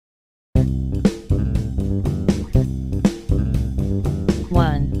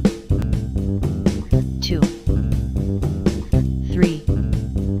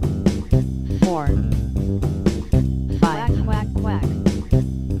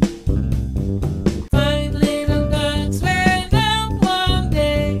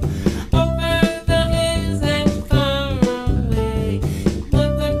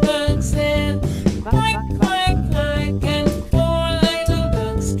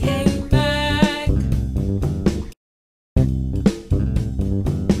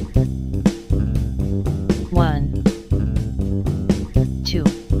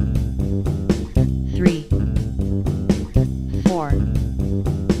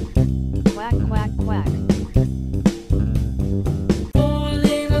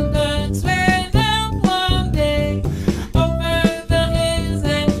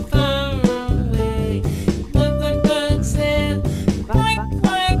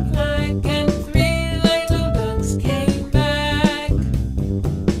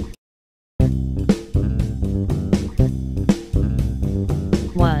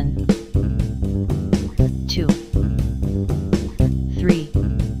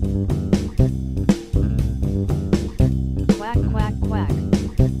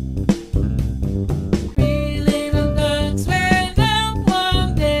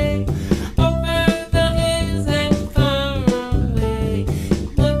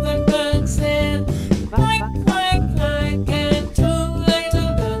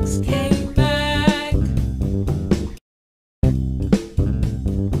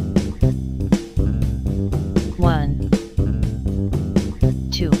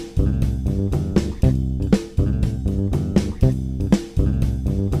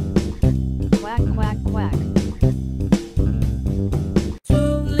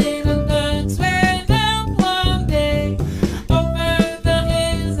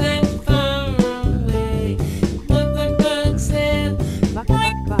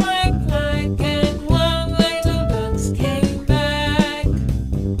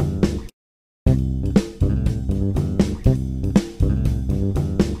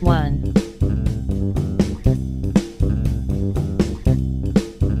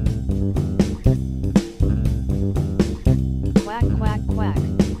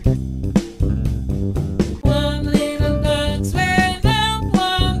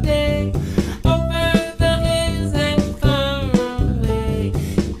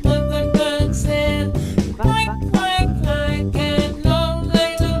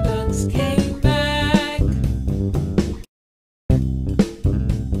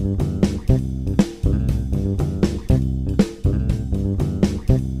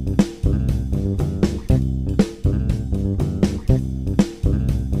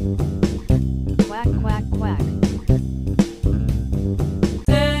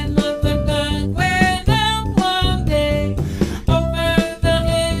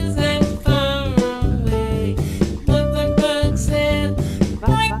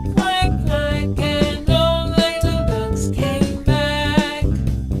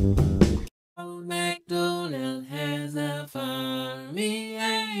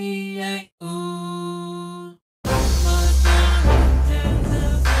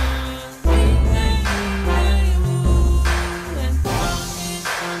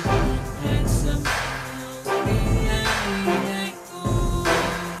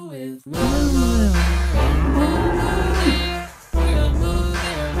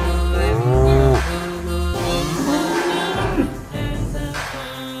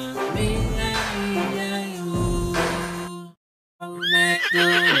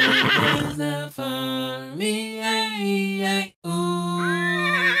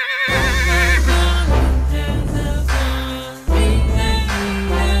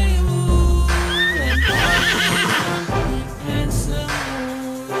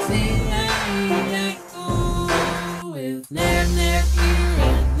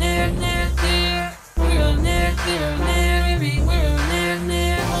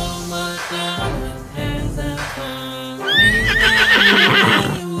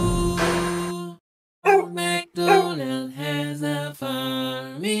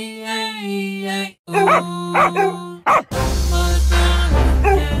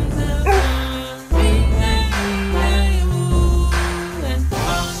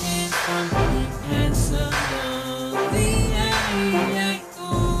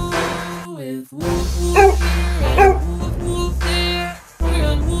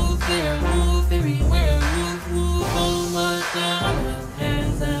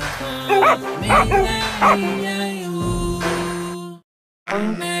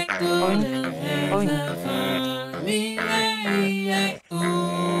McDonald has a farm, E-I-E-I-O.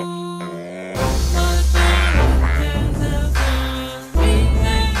 McDonald has a farm,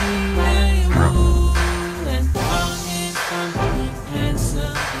 E-I-E-I-O. And on his farm he has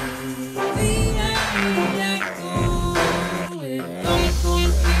some E-I-E-I-O. With oink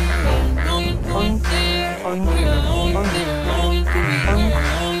here and oink there, we're oink there, oink to be here,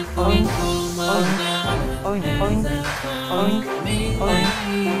 oink to McDonald has a farm,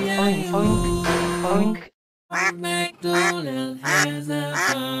 E-I-E-I-O. McDonald has a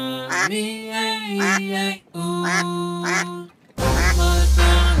farm, E-I-E-I-O.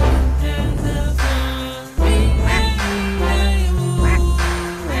 McDonald has a farm, E-I-E-I-O.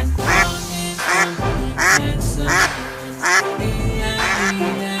 And on his farm he has some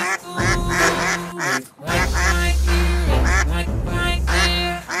E-I-E-I-O. With quack, quack here and quack, quack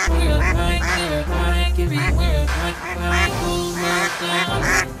there, we're quack there, quack everywhere, quack, quack, oh McDonald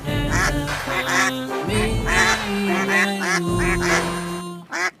has a farm, E-I-E-I-O.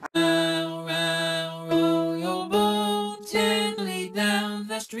 Row, row, row your boat gently down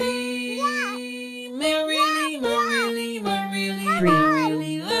the stream. Merrily, merrily, merrily,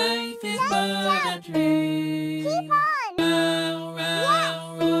 merrily, life is but a dream. Row,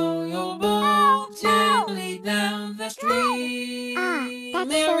 row, row your boat gently down the stream.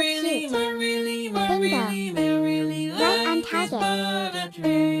 Merrily, merrily, merrily, merrily, life is but a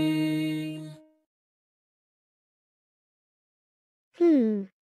dream.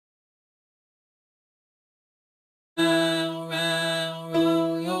 Row, row,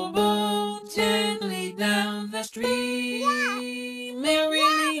 row your boat gently down the stream.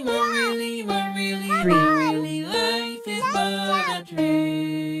 Merrily, merrily, merrily, merrily, life is but a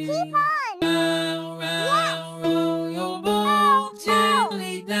dream. Row, row, row your boat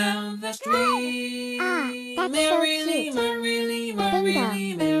gently down the stream. Merrily, merrily,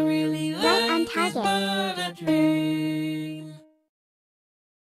 merrily, merrily, life is but a dream.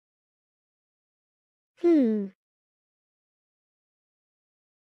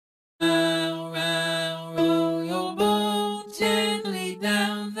 Row, row, row your boat gently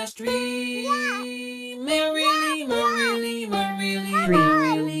down the stream. Merrily, merrily, merrily,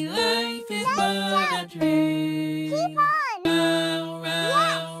 merrily, life is but a dream. Row,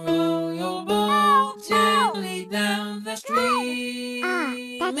 row, row your boat gently down the stream.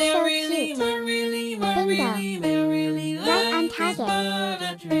 Merrily, merrily, merrily, merrily, life is but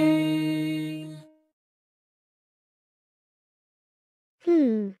a dream.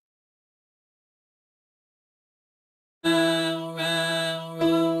 Row, row,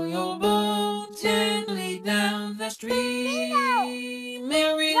 row your boat gently down the stream.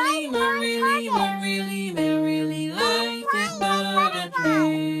 Merrily, merrily, merrily, merrily, life is but a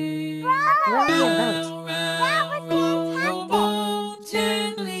dream. Row, row, row your boat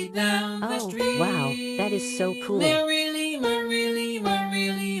gently down the stream. Wow, that is so cool. Merrily, merrily,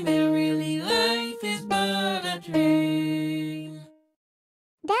 merrily, merrily, life is but a dream.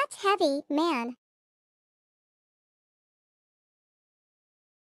 That's heavy, man.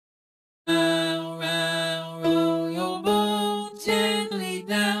 Row, row, row your boat gently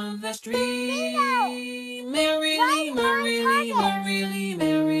down the stream. Merrily, merrily, merrily,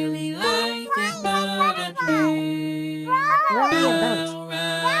 merrily, life is but a dream. Row,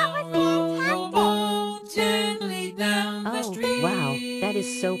 row, row your boat gently down the stream. Wow, that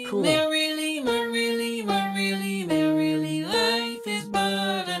is so cool. Merrily, merrily, merrily, merrily, life is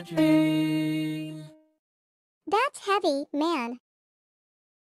but a dream. That's heavy, man.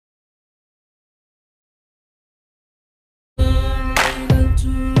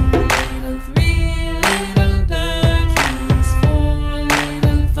 Two, little three, little duckies, 4,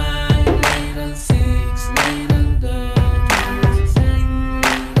 little 5, little 6, little duckies, 7,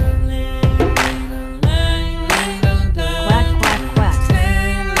 little 8, little 9, little duckies, Quack, quack, quack.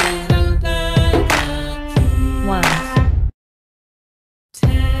 10, little duckies, 1,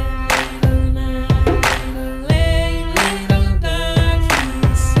 10, little 9, little 8, little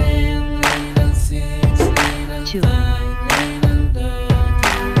duckies, 7, little 6, little 2. 5.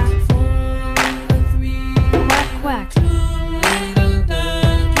 Quack, quack. 2 little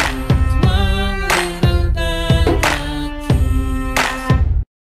duckies, 1 little duckies.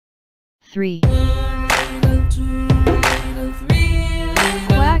 3. 1 little 2 little 3 little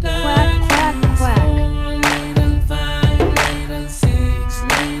Quack, duckies. quack, quack, quack. 4 little 5 little 6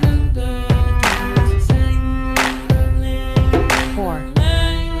 little duckies. 7 little 8 4.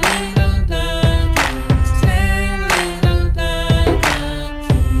 9 little duckies. 10 little duckies.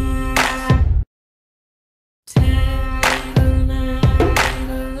 10 little 9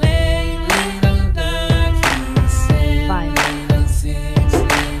 little 8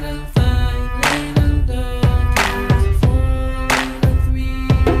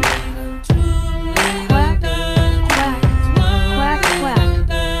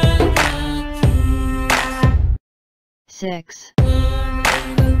 6,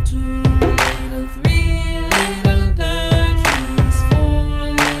 1, 2, 3.